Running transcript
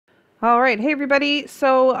All right. Hey, everybody.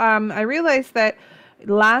 So I realized that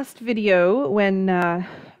last video when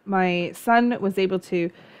my son was able to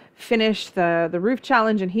finish the roof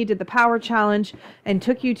challenge and he did the power challenge and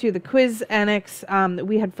took you to the quiz annex,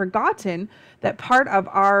 we had forgotten that part of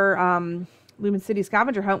our Lumen City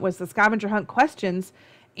scavenger hunt was the scavenger hunt questions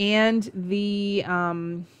and the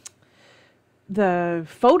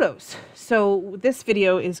photos. So this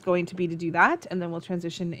video is going to be to do that, and then we'll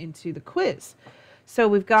transition into the quiz. So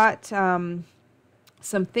we've got some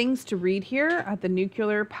things to read here at the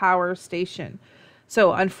nuclear power station.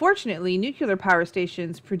 So unfortunately, nuclear power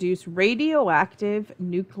stations produce radioactive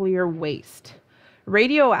nuclear waste.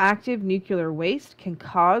 Radioactive nuclear waste can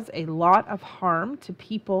cause a lot of harm to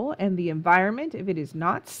people and the environment if it is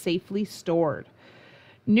not safely stored.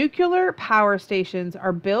 Nuclear power stations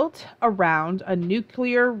are built around a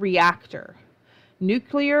nuclear reactor.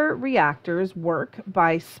 Nuclear reactors work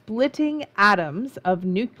by splitting atoms of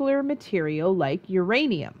nuclear material like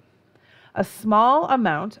uranium. A small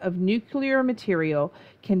amount of nuclear material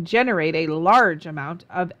can generate a large amount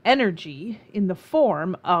of energy in the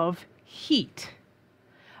form of heat.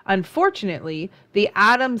 Unfortunately, the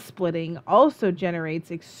atom splitting also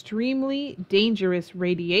generates extremely dangerous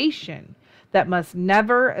radiation that must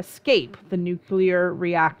never escape the nuclear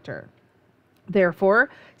reactor. Therefore,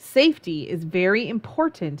 safety is very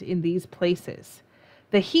important in these places.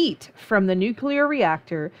 The heat from the nuclear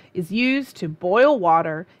reactor is used to boil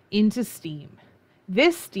water into steam.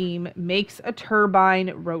 This steam makes a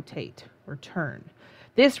turbine rotate or turn.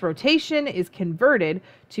 This rotation is converted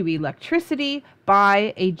to electricity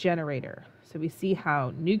by a generator. So we see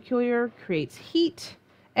how nuclear creates heat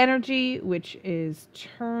energy, which is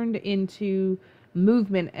turned into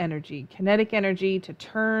movement energy, kinetic energy to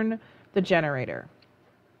turn the generator,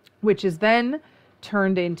 which is then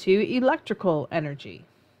turned into electrical energy.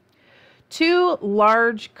 Two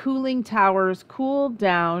large cooling towers cool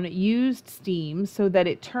down used steam so that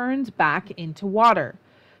it turns back into water.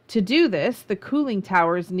 To do this, the cooling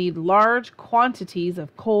towers need large quantities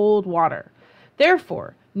of cold water.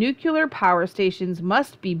 Therefore, nuclear power stations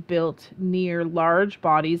must be built near large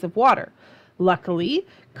bodies of water. Luckily,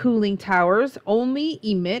 cooling towers only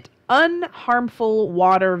emit unharmful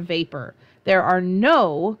water vapor. There are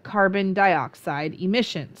no carbon dioxide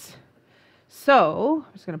emissions. So,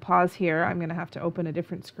 I'm just going to pause here. I'm going to have to open a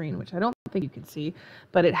different screen, which I don't think you can see,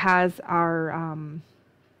 but it has our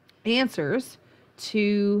answers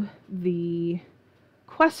to the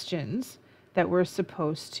questions that we're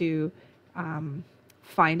supposed to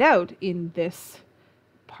find out in this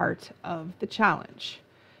part of the challenge.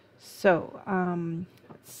 So,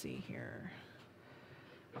 let's see here.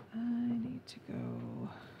 I need to go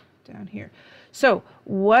down here. So,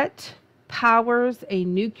 what powers a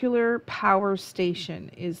nuclear power station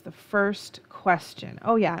is the first question.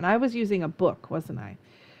 Oh yeah, and I was using a book, wasn't I?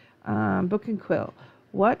 Book and quill.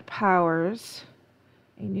 What powers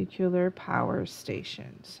a nuclear power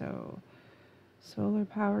station? So, solar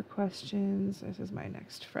power questions. This is my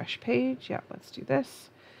next fresh page. Yeah, let's do this.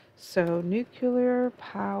 So, nuclear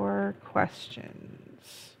power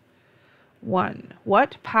questions. 1.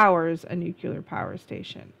 What powers a nuclear power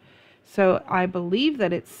station? So I believe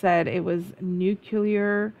that it said it was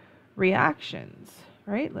nuclear reactions,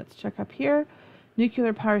 right? Let's check up here.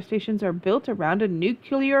 Nuclear power stations are built around a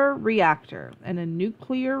nuclear reactor, and a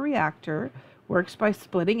nuclear reactor works by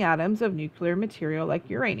splitting atoms of nuclear material like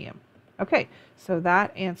uranium. Okay, so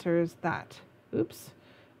that answers that. Oops.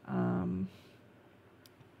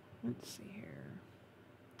 Let's see here.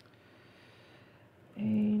 A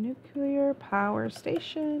nuclear power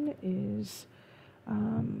station is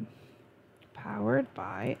powered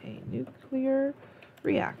by a nuclear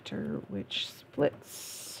reactor which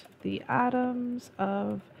splits the atoms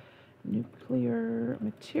of nuclear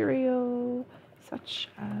material such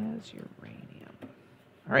as uranium.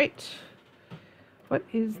 All right. What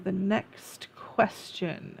is the next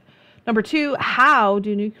question? Number 2, how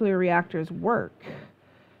do nuclear reactors work?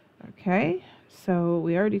 Okay, so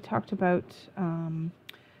we already talked about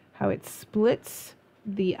how it splits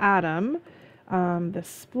the atom. The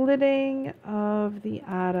splitting of the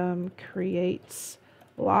atom creates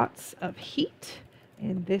lots of heat,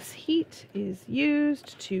 and this heat is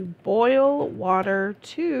used to boil water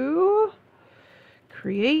to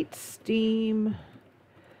create steam.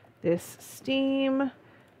 This steam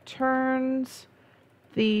turns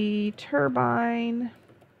the turbine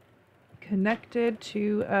connected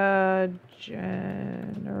to a generator,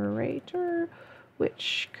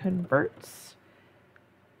 which converts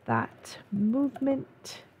that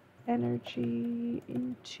movement energy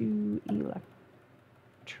into electrical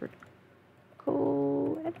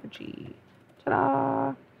energy.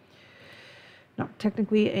 Ta-da!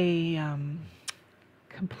 technically a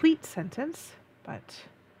complete sentence, but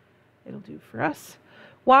it'll do for us.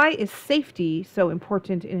 Why is safety so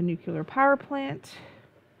important in a nuclear power plant?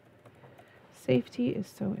 Safety is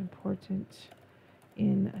so important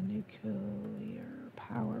in a nuclear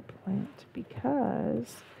power plant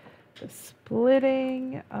because the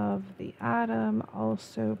splitting of the atom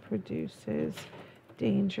also produces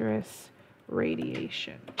dangerous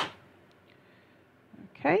radiation.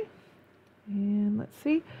 Okay, and let's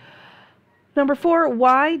see. Number 4,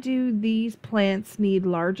 why do these plants need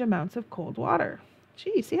large amounts of cold water?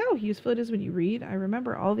 Gee, see how useful it is when you read? I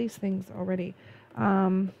remember all these things already.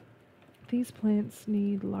 These plants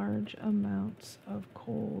need large amounts of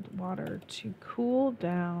cold water to cool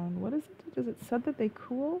down. What is it? Does it said that they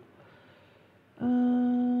cool?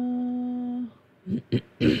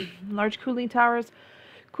 Large cooling towers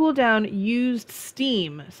cool down used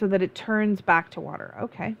steam so that it turns back to water.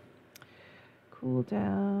 Okay. Cool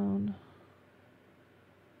down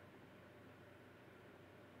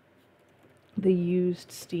the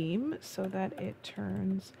used steam so that it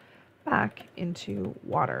turns back into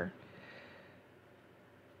water.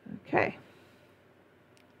 Okay.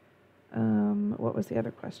 What was the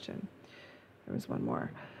other question? There was one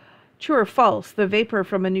more. True or false, the vapor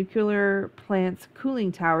from a nuclear plant's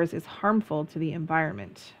cooling towers is harmful to the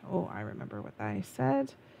environment. Oh, I remember what I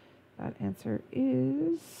said. That answer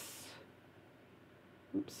is,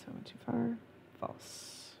 oops, I went too far.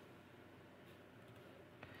 False.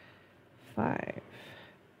 5.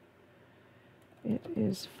 It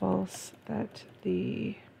is false that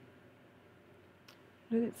the,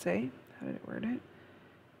 what did it say? How did it word it?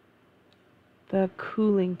 The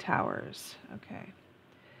cooling towers, okay.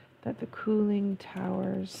 That the cooling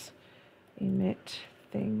towers emit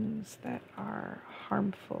things that are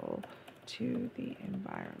harmful to the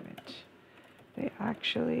environment. They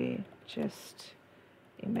actually just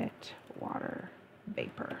emit water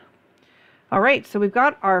vapor. All right, so we've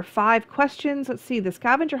got our 5 questions. Let's see, the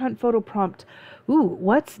scavenger hunt photo prompt. Ooh,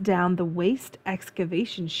 what's down the waste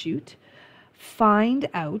excavation chute? Find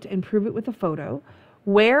out and prove it with a photo.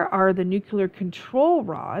 Where are the nuclear control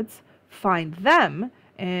rods? Find them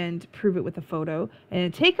and prove it with a photo.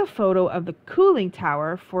 And take a photo of the cooling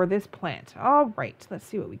tower for this plant. All right, let's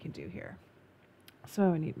see what we can do here.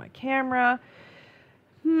 So I need my camera.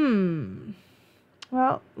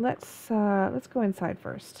 Well, let's go inside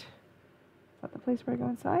first. Is that the place where I go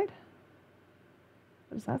inside?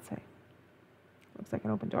 What does that say? Looks like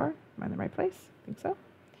an open door. Am I in the right place? I think so.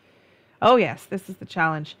 Oh yes, this is the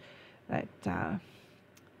challenge that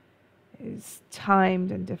is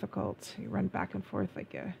timed and difficult. You run back and forth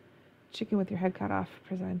like a chicken with your head cut off,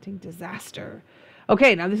 presenting disaster.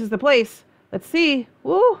 Okay, now this is the place. Let's see.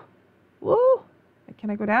 Woo! Woo!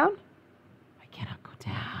 Can I go down? I cannot go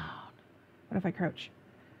down. What if I crouch?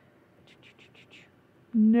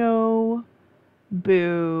 No.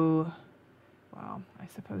 Boo. Well, I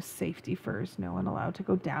suppose safety first. No one allowed to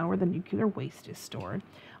go down where the nuclear waste is stored.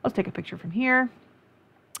 Let's take a picture from here.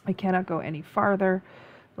 I cannot go any farther.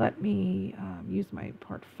 Let me use my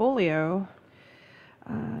portfolio.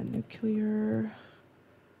 Nuclear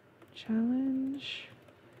challenge.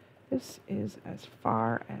 This is as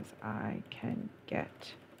far as I can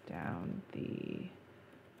get down the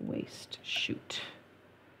waste chute.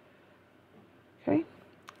 Okay.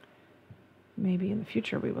 Maybe in the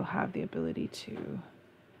future we will have the ability to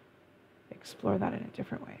explore that in a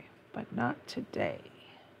different way, but not today.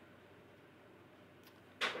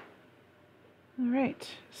 All right,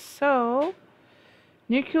 so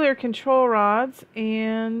nuclear control rods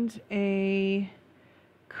and a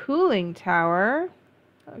cooling tower.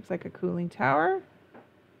 That looks like a cooling tower.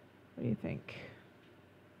 What do you think?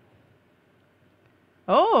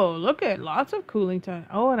 Oh, look at lots of cooling tower.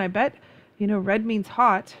 Oh, and I bet, you know, red means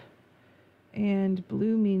hot and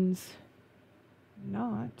blue means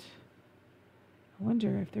not. I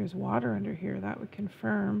wonder if there's water under here. That would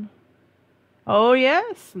confirm. Oh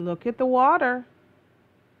yes, look at the water.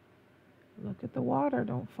 Look at the water.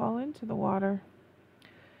 Don't fall into the water.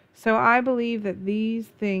 So I believe that these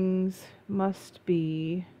things must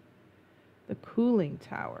be the cooling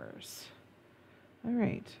towers. All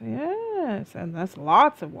right. Yes, and that's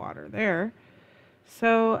lots of water there.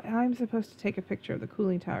 So I'm supposed to take a picture of the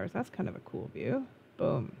cooling towers. That's kind of a cool view.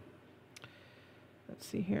 Boom. Let's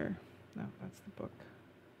see here. No, that's the book.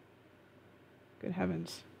 Good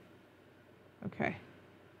heavens. Okay.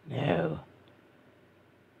 No.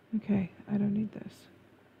 Okay, I don't need this.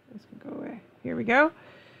 This can go away. Here we go.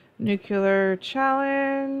 Nuclear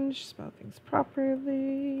challenge. Spell things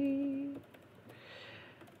properly.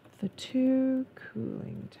 The 2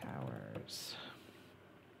 cooling towers.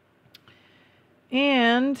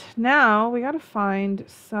 And now we got to find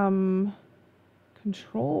some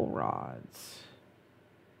control rods.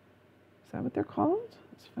 Is that what they're called?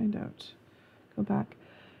 Let's find out. Go back.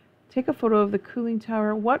 Take a photo of the cooling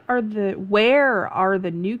tower. Where are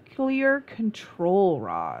the nuclear control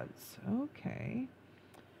rods? Okay.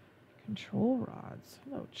 Control rods.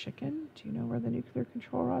 Hello, chicken. Do you know where the nuclear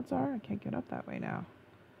control rods are? I can't get up that way now.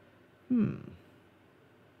 Oh,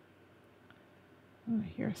 I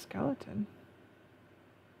hear a skeleton.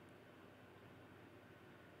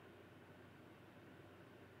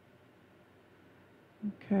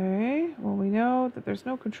 Okay, well, we know that there's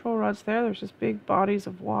no control rods there. There's just big bodies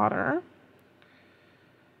of water.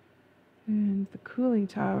 And the cooling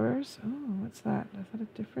towers. Oh, what's that? Is that a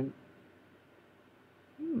different?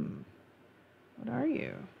 What are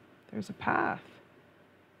you? There's a path.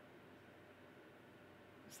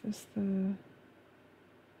 Is this the...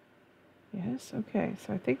 Yes, okay.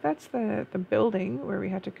 So I think that's the building where we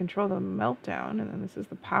had to control the meltdown. And then this is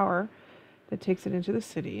the power that takes it into the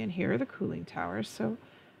city. And here are the cooling towers. So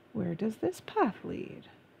where does this path lead?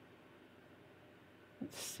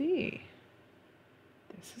 Let's see.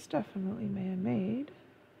 This is definitely man-made.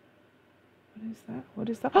 What is that? What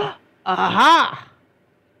is that? Aha!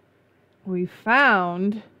 We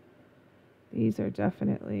found these are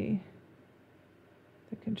definitely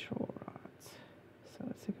the control rods. So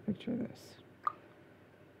let's take a picture of this.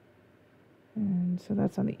 And so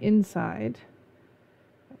that's on the inside.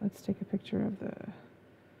 Let's take a picture of the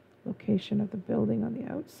location of the building on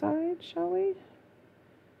the outside, shall we?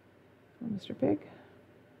 Oh, Mr. Pig.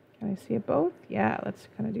 Can I see it both? Yeah, let's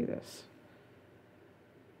kind of do this.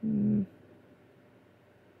 I'm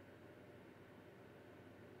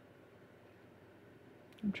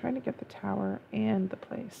trying to get the tower and the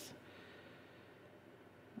place.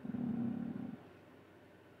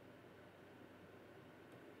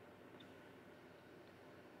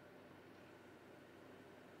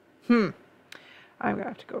 I'm going to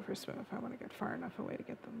have to go for a swim if I want to get far enough away to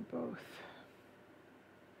get them both.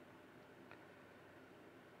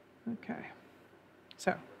 Okay.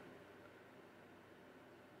 So.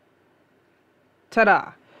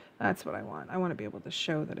 Ta-da! That's what I want. I want to be able to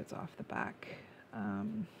show that it's off the back.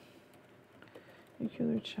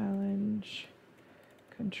 Nuclear challenge.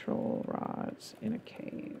 Control rods in a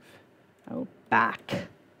cave. Oh, back.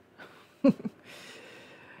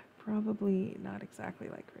 Probably not exactly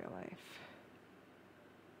like real life.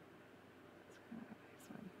 It's kind of a nice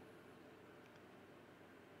one.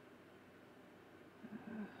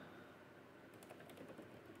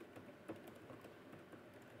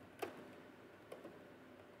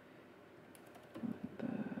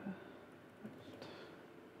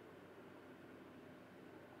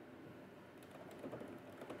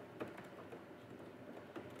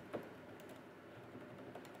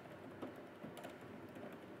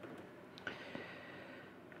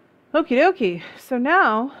 Okie dokie. So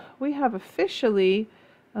now we have officially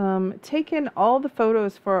taken all the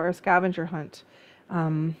photos for our scavenger hunt.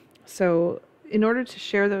 So in order to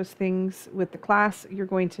share those things with the class, you're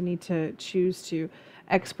going to need to choose to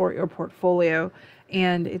export your portfolio,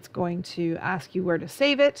 and it's going to ask you where to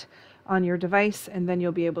save it on your device, and then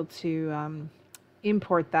you'll be able to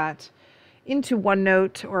import that into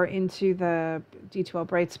OneNote or into the D2L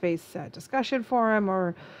Brightspace discussion forum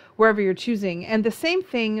or wherever you're choosing. And the same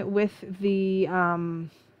thing with the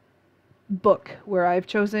book where I've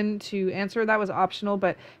chosen to answer. That was optional,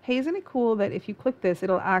 but hey, isn't it cool that if you click this,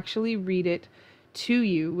 it'll actually read it to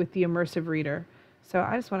you with the immersive reader. So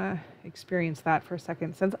I just want to experience that for a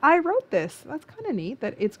second. Since I wrote this, that's kind of neat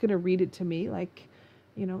that it's going to read it to me like,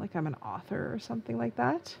 you know, like I'm an author or something like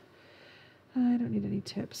that. I don't need any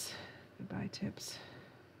tips. Goodbye tips.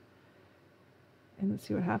 And let's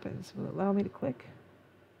see what happens. Will it allow me to click?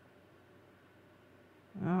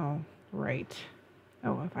 Oh, right.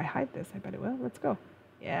 Oh, if I hide this, I bet it will. Let's go.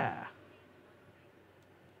 Yeah.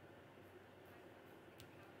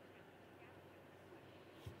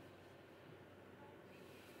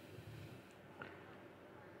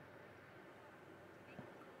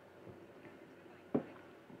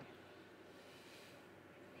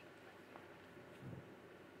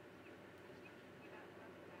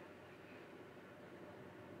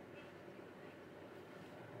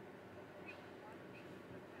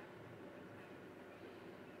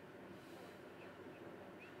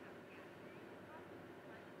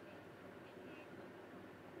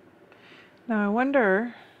 Now I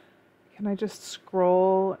wonder, can I just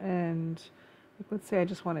scroll and, like, let's say I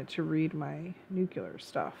just wanted to read my nuclear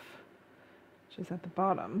stuff, which is at the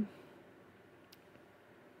bottom.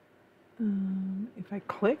 If I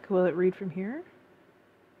click, will it read from here?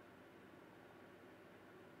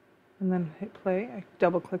 and then hit play. I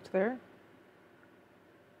double clicked there.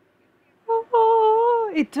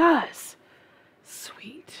 Oh, it does.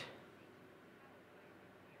 Sweet.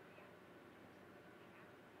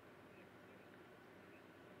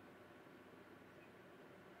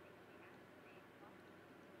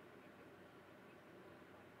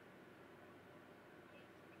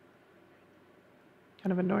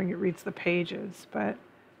 Kind of annoying it reads the pages, but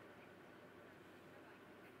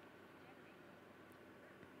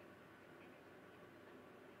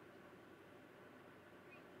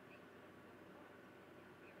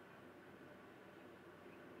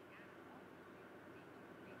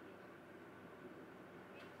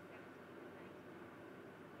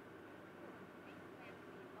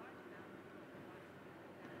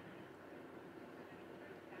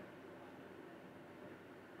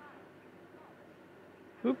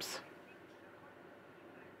oops.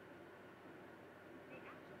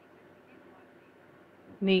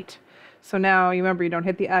 Neat. So now you remember you don't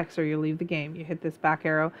hit the X or you leave the game. You hit this back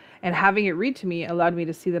arrow, and having it read to me allowed me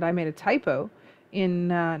to see that I made a typo in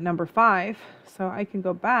number 5. So I can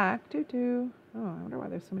go back. Oh, I wonder why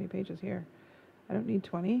there's so many pages here. I don't need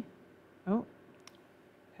 20. Oh,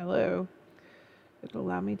 hello. It'll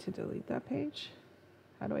allow me to delete that page.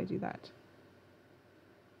 How do I do that?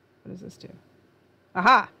 What does this do?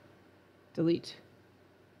 Aha! Delete.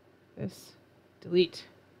 This. Delete.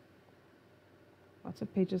 Lots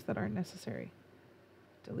of pages that aren't necessary.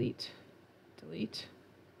 Delete. Delete.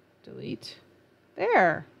 Delete.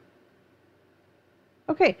 There.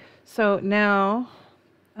 Okay, so now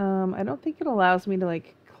I don't think it allows me to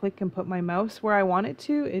like click and put my mouse where I want it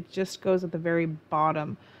to. It just goes at the very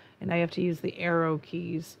bottom, and I have to use the arrow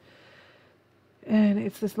keys. And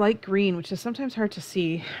it's this light green, which is sometimes hard to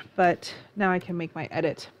see, but now I can make my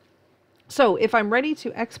edit. So if I'm ready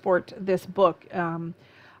to export this book,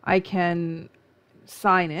 I can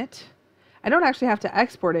sign it. I don't actually have to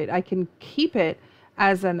export it. I can keep it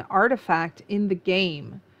as an artifact in the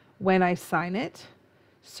game when I sign it.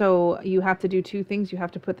 So you have to do 2 things. You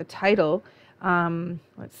have to put the title.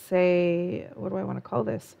 Let's say, what do I want to call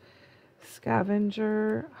this?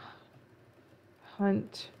 Scavenger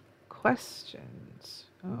Hunt Questions.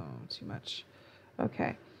 Oh, too much.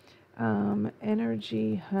 Okay.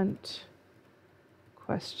 Energy Hunt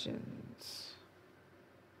Questions.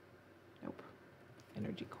 Nope.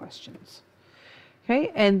 Energy Questions.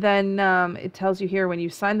 Okay, and then it tells you here when you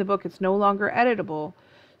sign the book, it's no longer editable.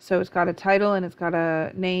 So it's got a title and it's got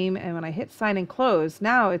a name, and when I hit sign and close,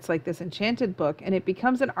 now it's like this enchanted book, and it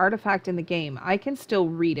becomes an artifact in the game. I can still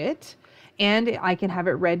read it, and I can have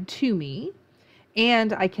it read to me,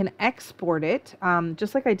 and I can export it,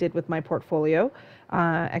 just like I did with my portfolio.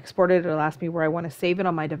 Export it, it'll ask me where I want to save it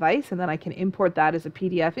on my device, and then I can import that as a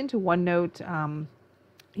PDF into OneNote,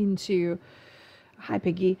 into hi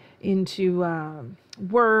Piggy, into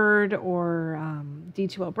Word or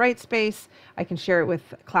D2L Brightspace. I can share it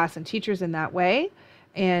with class and teachers in that way.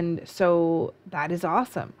 And so that is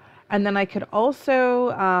awesome. And then I could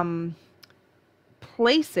also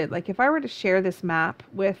place it, like if I were to share this map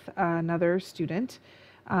with another student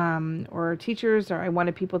or teachers, or I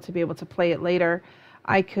wanted people to be able to play it later,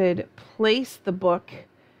 I could place the book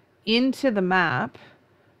into the map,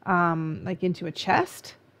 like into a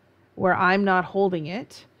chest where I'm not holding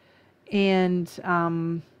it,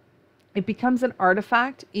 and it becomes an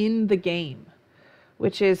artifact in the game,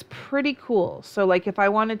 which is pretty cool. So like if I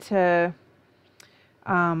wanted to,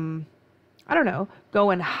 I don't know, go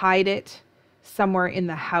and hide it somewhere in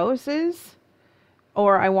the houses,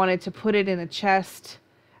 or I wanted to put it in a chest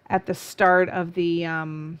at the start of the,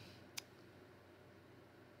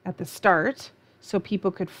 so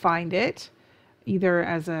people could find it, either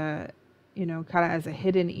as a, you know, kind of as a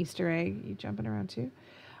hidden Easter egg, you jumping around too,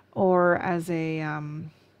 or as a,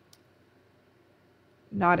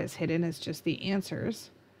 not as hidden as just the answers,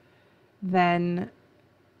 then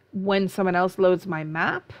when someone else loads my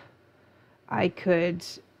map, I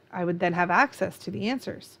would then have access to the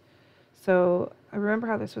answers. So I remember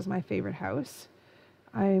how this was my favorite house.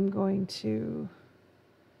 I'm going to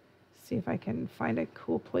see if I can find a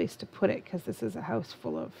cool place to put it, because this is a house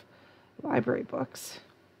full of library books.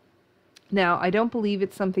 Now, I don't believe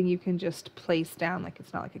it's something you can just place down, like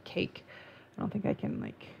it's not like a cake. I don't think I can,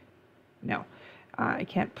 like, no. I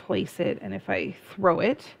can't place it, and if I throw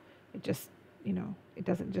it, it just, you know, it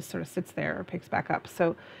doesn't just sort of sits there or picks back up.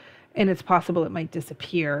 So, and it's possible it might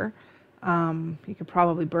disappear. You could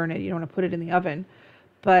probably burn it. You don't want to put it in the oven.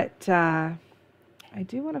 But I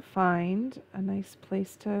do want to find a nice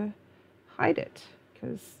place to hide it,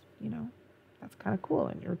 because, you know, that's kind of cool,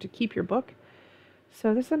 or to keep your book.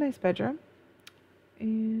 So this is a nice bedroom,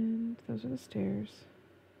 and those are the stairs.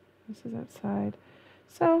 This is outside.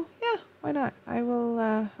 So yeah, why not?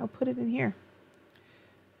 I'll put it in here.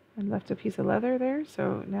 I left a piece of leather there,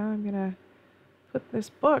 so now I'm gonna put this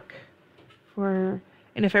book for,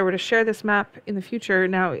 and if I were to share this map in the future,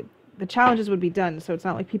 now the challenges would be done, so it's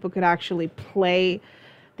not like people could actually play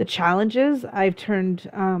the challenges. I've turned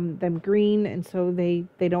them green, and so they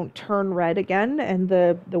don't turn red again, and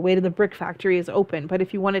the way to the brick factory is open. But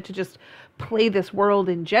if you wanted to just play this world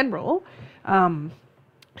in general,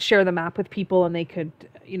 share the map with people and they could,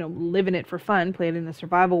 you know, live in it for fun, play it in the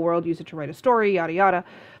survival world, use it to write a story, yada yada,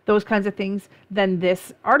 those kinds of things, then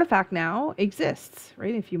this artifact now exists,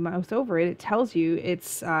 right? If you mouse over it, it tells you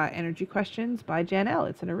it's Energy Questions by Jan L.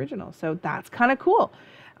 It's an original. So that's kind of cool.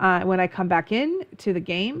 When I come back in to the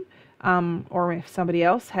game, or if somebody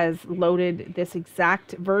else has loaded this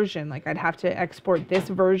exact version, like I'd have to export this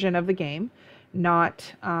version of the game,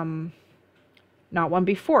 not one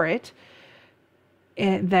before it,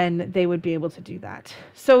 and then they would be able to do that.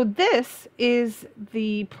 So this is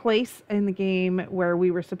the place in the game where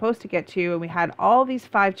we were supposed to get to, and we had all these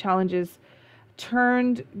 5 challenges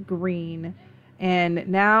turned green, and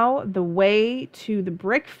now the way to the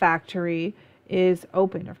brick factory is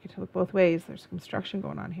open. Don't forget to look both ways. There's construction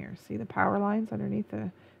going on here. See the power lines underneath the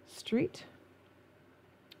street?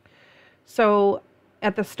 So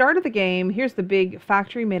at the start of the game, here's the big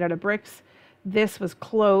factory made out of bricks. This was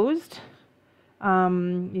closed.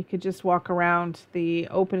 You could just walk around the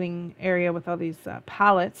opening area with all these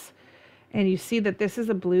pallets, and you see that this is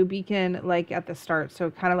a blue beacon like at the start. So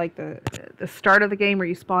kind of like the start of the game where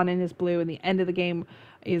you spawn in is blue, and the end of the game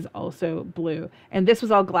is also blue. And this was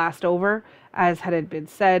all glassed over, as had been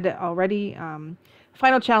said already.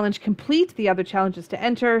 Final challenge complete. The other challenges to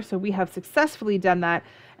enter. So we have successfully done that.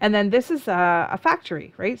 And then this is a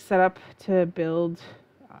factory, right? Set up to build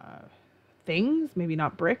things, maybe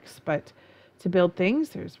not bricks, but to build things.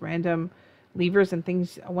 There's random levers and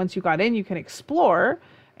things. Once you got in, you can explore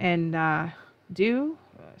and do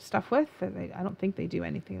stuff with. I don't think they do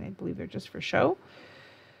anything. I believe they're just for show.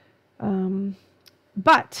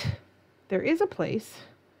 But there is a place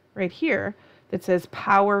right here that says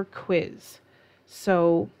Power Quiz.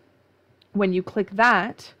 So when you click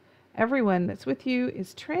that, everyone that's with you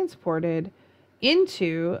is transported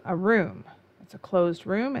into a room. It's a closed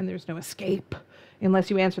room, and there's no escape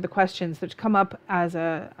unless you answer the questions that come up as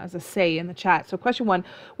a say in the chat. So question 1,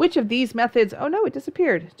 which of these methods, oh no, it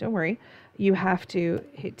disappeared. Don't worry. You have to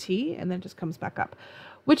hit T and then it just comes back up.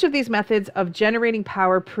 Which of these methods of generating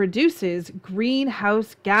power produces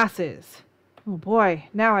greenhouse gases? Oh boy,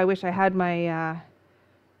 now I wish I had my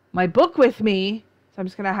my book with me. So I'm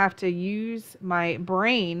just gonna have to use my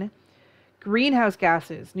brain. Greenhouse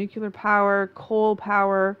gases, nuclear power, coal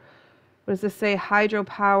power, what does this say?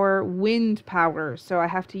 Hydropower, wind power. So I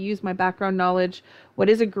have to use my background knowledge. What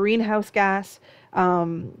is a greenhouse gas?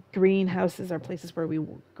 Greenhouses are places where we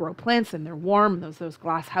grow plants and they're warm. Those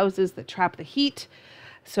glass houses that trap the heat.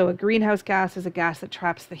 So a greenhouse gas is a gas that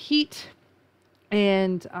traps the heat.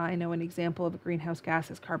 And I know an example of a greenhouse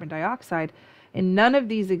gas is carbon dioxide. And none of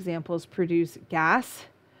these examples produce gas.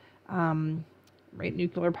 Right?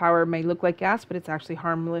 Nuclear power may look like gas, but it's actually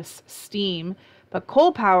harmless steam. But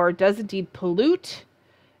coal power does indeed pollute.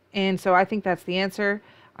 And so I think that's the answer.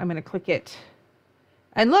 I'm going to click it.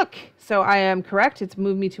 And look, so I am correct. It's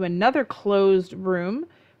moved me to another closed room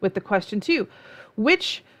with the question 2.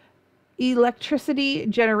 Which electricity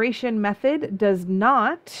generation method does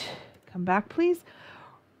not, come back please,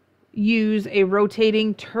 use a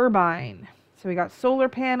rotating turbine? So we got solar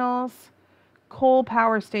panels, coal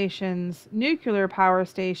power stations, nuclear power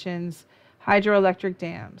stations, hydroelectric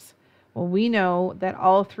dams. Well, we know that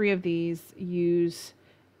all 3 of these use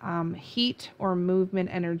heat or movement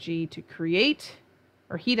energy to create,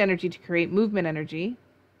 or heat energy to create movement energy,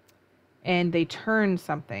 and they turn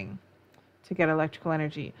something to get electrical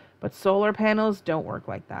energy. But solar panels don't work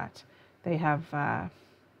like that. They have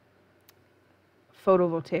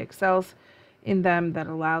photovoltaic cells in them that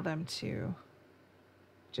allow them to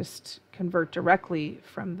just convert directly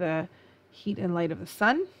from the heat and light of the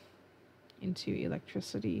sun into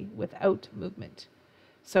electricity without movement.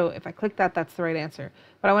 So if I click that, that's the right answer.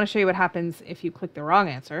 But I want to show you what happens if you click the wrong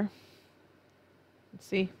answer. Let's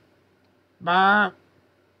see. Bah.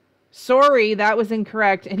 Sorry, that was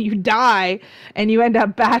incorrect. And you die and you end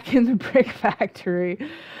up back in the brick factory.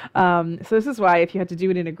 So this is why if you had to do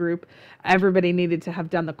it in a group, everybody needed to have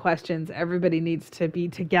done the questions. Everybody needs to be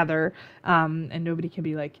together, and nobody can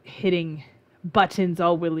be like hitting buttons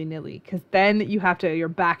all willy-nilly, because then you're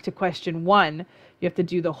back to question 1. You have to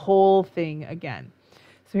do the whole thing again.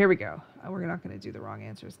 So here we go. We're not going to do the wrong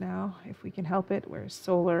answers now if we can help it. Where's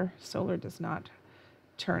solar? Solar does not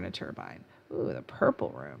turn a turbine. Ooh, the purple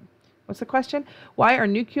room. What's the question? Why are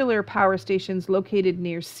nuclear power stations located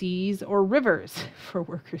near seas or rivers for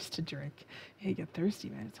workers to drink? Yeah, you get thirsty,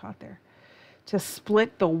 man. It's hot there. To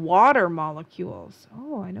split the water molecules.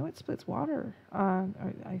 Oh, I know it splits water.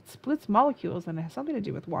 It splits molecules and it has something to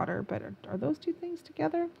do with water, but are those two things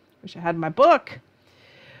together? Wish I had my book.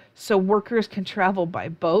 So workers can travel by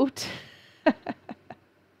boat.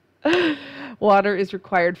 Water is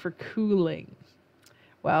required for cooling.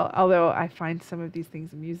 Well, although I find some of these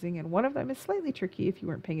things amusing, and one of them is slightly tricky if you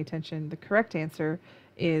weren't paying attention, the correct answer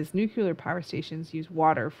is nuclear power stations use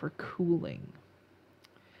water for cooling.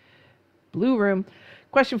 Blue room.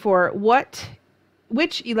 Question 4.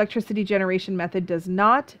 Which electricity generation method does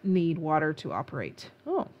not need water to operate?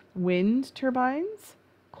 Oh, wind turbines,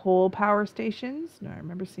 coal power stations. No, I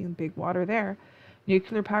remember seeing big water there.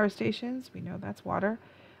 Nuclear power stations, we know that's water.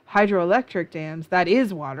 Hydroelectric dams, that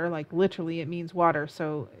is water, like literally it means water,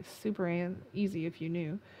 so it's super easy if you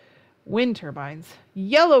knew. Wind turbines.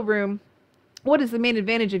 Yellow room. What is the main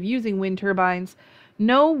advantage of using wind turbines?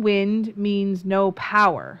 No wind means no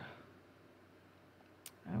power.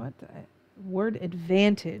 What the word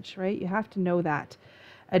advantage, right? You have to know that.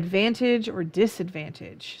 Advantage or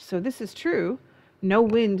disadvantage. So this is true. No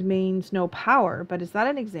wind means no power, but is that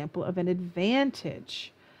an example of an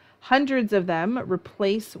advantage? Hundreds of them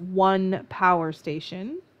replace one power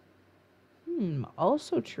station.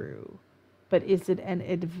 Also true. But is it an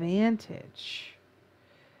advantage?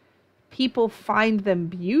 People find them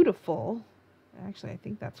beautiful. Actually, I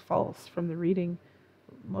think that's false from the reading.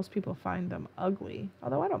 Most people find them ugly,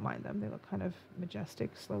 although I don't mind them. They look kind of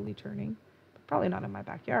majestic, slowly turning, but probably not in my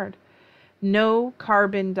backyard. No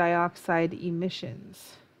carbon dioxide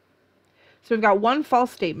emissions. So we've got one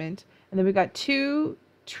false statement, and then we've got two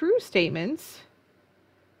true statements,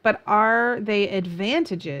 but are they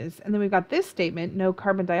advantages? And then we've got this statement, no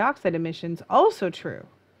carbon dioxide emissions, also true.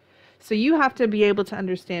 So you have to be able to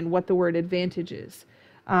understand what the word advantage is.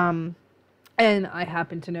 And I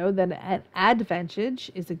happen to know that an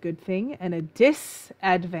advantage is a good thing, and a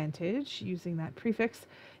disadvantage, using that prefix,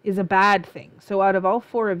 is a bad thing. So out of all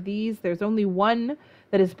 4 of these, there's only one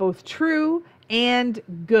that is both true and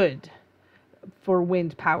good for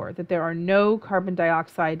wind power, that there are no carbon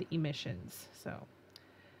dioxide emissions. So,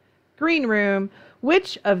 green room.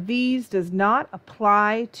 Which of these does not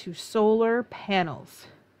apply to solar panels?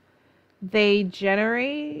 They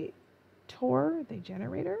generator?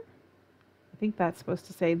 I think that's supposed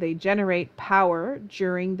to say they generate power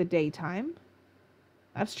during the daytime.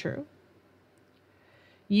 That's true.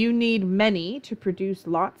 You need many to produce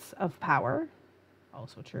lots of power.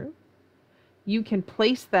 Also true. You can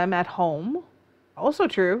place them at home. Also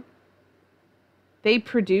true. They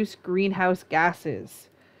produce greenhouse gases.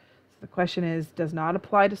 So the question is, does not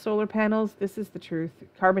apply to solar panels. This is the truth.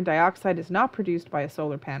 Carbon dioxide is not produced by a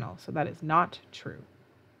solar panel, so that is not true.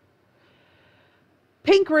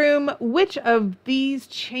 Pink room. Which of these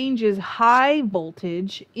changes high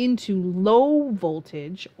voltage into low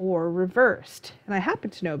voltage or reversed? And I happen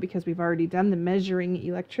to know, because we've already done the measuring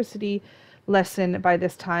electricity lesson by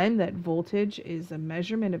this time, that voltage is a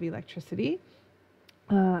measurement of electricity.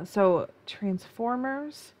 So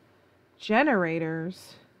transformers,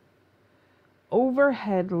 generators,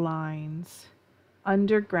 overhead lines,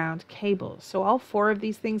 underground cables. So all 4 of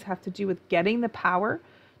these things have to do with getting the power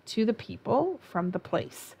to the people from the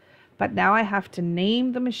place. But now I have to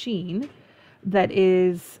name the machine that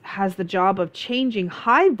has the job of changing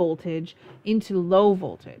high voltage into low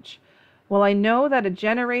voltage. Well, I know that a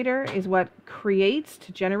generator is what creates.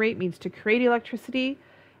 To generate means to create electricity.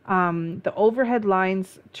 The overhead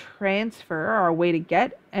lines transfer, are a way to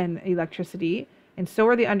get an electricity, and so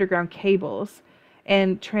are the underground cables.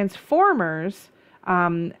 And transformers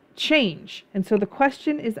change. And so the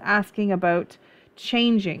question is asking about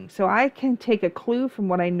changing. So I can take a clue from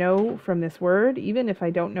what I know from this word, even if I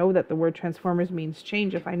don't know that the word transformers means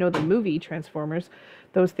change. If I know the movie Transformers,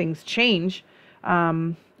 those things change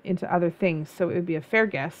into other things. So it would be a fair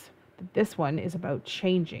guess that this one is about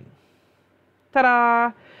changing.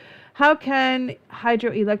 Ta-da! How can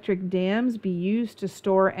hydroelectric dams be used to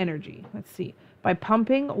store energy? Let's see. By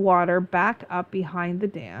pumping water back up behind the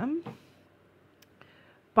dam,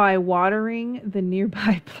 by watering the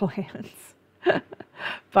nearby plants,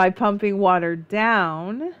 by pumping water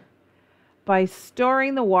down, by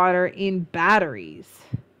storing the water in batteries.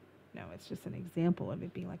 No, it's just an example of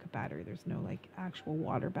it being like a battery. There's no like actual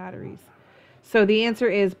water batteries. So the answer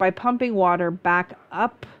is by pumping water back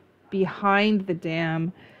up behind the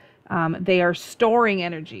dam. They are storing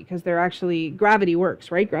energy because they're actually, gravity works,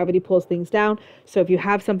 right? Gravity pulls things down. So if you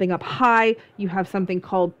have something up high, you have something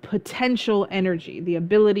called potential energy, the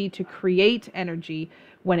ability to create energy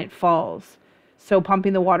when it falls. So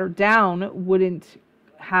pumping the water down wouldn't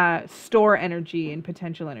store energy and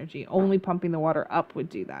potential energy. Only pumping the water up would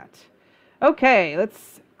do that. Okay,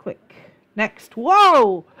 let's click next.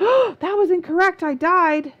 Whoa, that was incorrect. I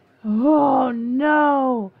died. Oh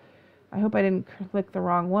no. I hope I didn't click the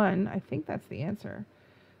wrong one. I think that's the answer.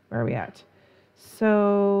 Where are we at?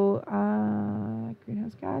 So,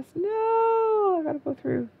 greenhouse gas. No, I gotta go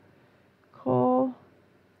through. Coal.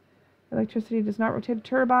 Electricity does not rotate a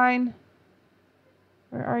turbine.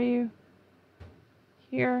 Where are you?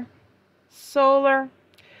 Here. Solar.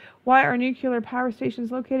 Why are nuclear power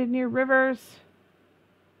stations located near rivers?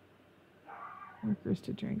 Workers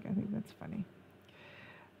to drink. I think that's funny.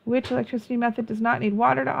 Which electricity method does not need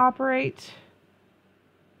water to operate?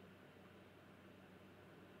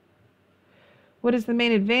 What is the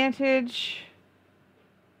main advantage?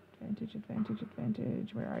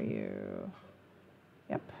 Advantage. Where are you?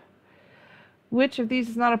 Yep. Which of these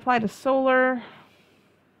does not apply to solar?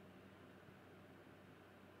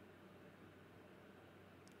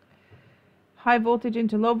 High voltage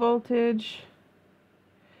into low voltage.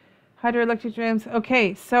 Hydroelectric dams.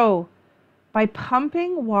 Okay, so by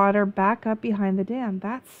pumping water back up behind the dam.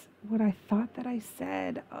 That's what I thought that I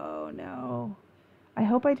said. Oh no. I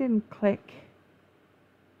hope I didn't click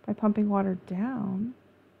by pumping water down.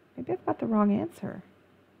 Maybe I've got the wrong answer.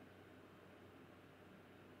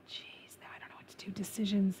 Jeez, now I don't know what to do.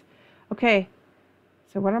 Decisions. Okay,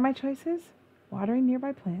 so what are my choices? Watering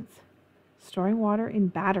nearby plants. Storing water in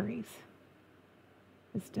batteries.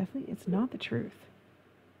 It's not the truth.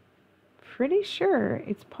 Pretty sure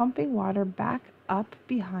it's pumping water back up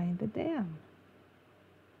behind the dam.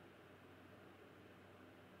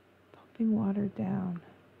 Pumping water down.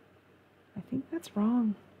 I think that's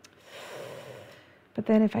wrong. But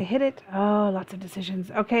then if I hit it, oh, lots of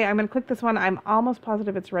decisions. Okay, I'm going to click this one. I'm almost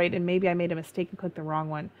positive it's right, and maybe I made a mistake and clicked the wrong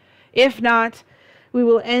one. If not, we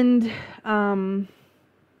will end the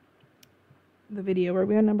video. Where are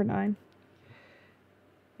we on number 9?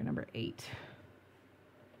 We're number 8.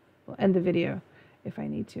 We'll end the video if I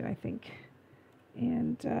need to, I think,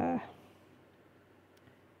 and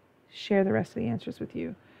share the rest of the answers with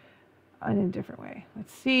you in a different way.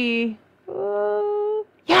 Let's see.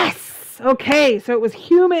 Yes! Okay, so it was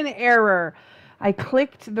human error. I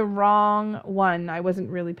clicked the wrong one. I wasn't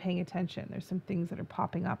really paying attention. There's some things that are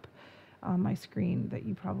popping up on my screen that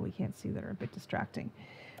you probably can't see that are a bit distracting.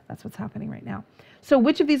 That's what's happening right now. So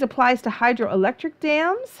which of these applies to hydroelectric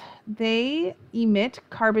dams? They emit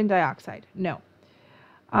carbon dioxide. No.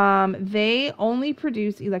 They only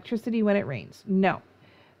produce electricity when it rains. No.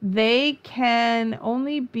 They can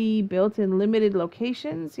only be built in limited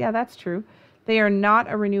locations. Yeah, that's true. They are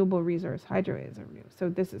not a renewable resource. Hydro is a renewable. So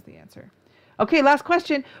this is the answer. Okay, last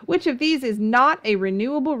question. Which of these is not a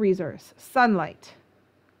renewable resource? Sunlight,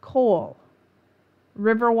 coal,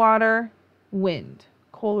 river water, wind.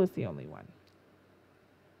 Coal is the only one.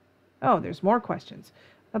 Oh, there's more questions.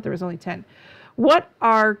 I thought there was only 10. What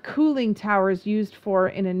are cooling towers used for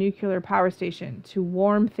in a nuclear power station? To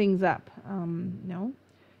warm things up? No.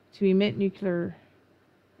 To emit nuclear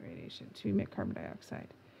radiation. To emit carbon dioxide.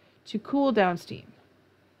 To cool down steam.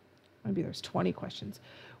 Maybe there's 20 questions.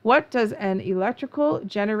 What does an electrical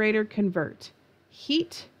generator convert?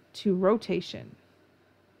 Heat to rotation.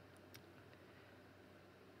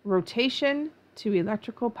 Rotation to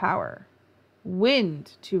electrical power.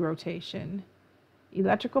 Wind to rotation.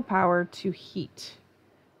 Electrical power to heat.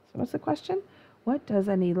 So what's the question? What does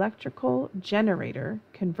an electrical generator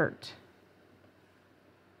convert?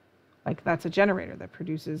 Like that's a generator that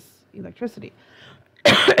produces electricity.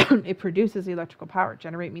 It produces electrical power.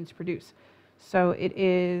 Generate means produce. So it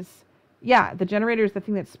is, yeah, the generator is the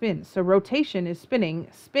thing that spins. So rotation is spinning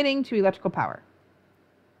to electrical power.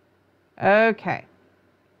 Okay.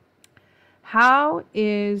 How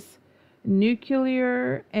is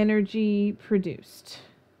nuclear energy produced?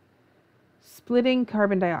 Splitting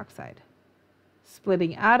carbon dioxide,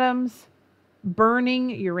 splitting atoms, burning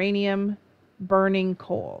uranium, burning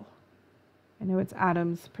coal. I know it's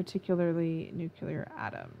atoms, particularly nuclear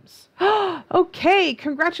atoms. Okay,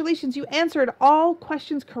 congratulations. You answered all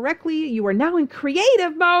questions correctly. You are now in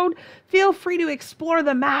creative mode. Feel free to explore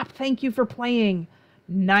the map. Thank you for playing.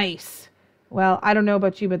 Nice. Well, I don't know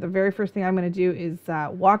about you, but the very first thing I'm going to do is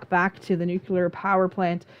walk back to the nuclear power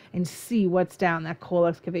plant and see what's down that coal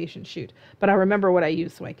excavation chute. But I'll remember what I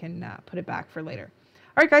used so I can put it back for later.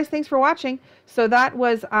 All right, guys, thanks for watching. So that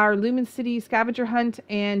was our Lumen City scavenger hunt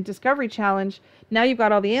and discovery challenge. Now you've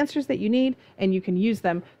got all the answers that you need, and you can use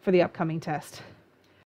them for the upcoming test.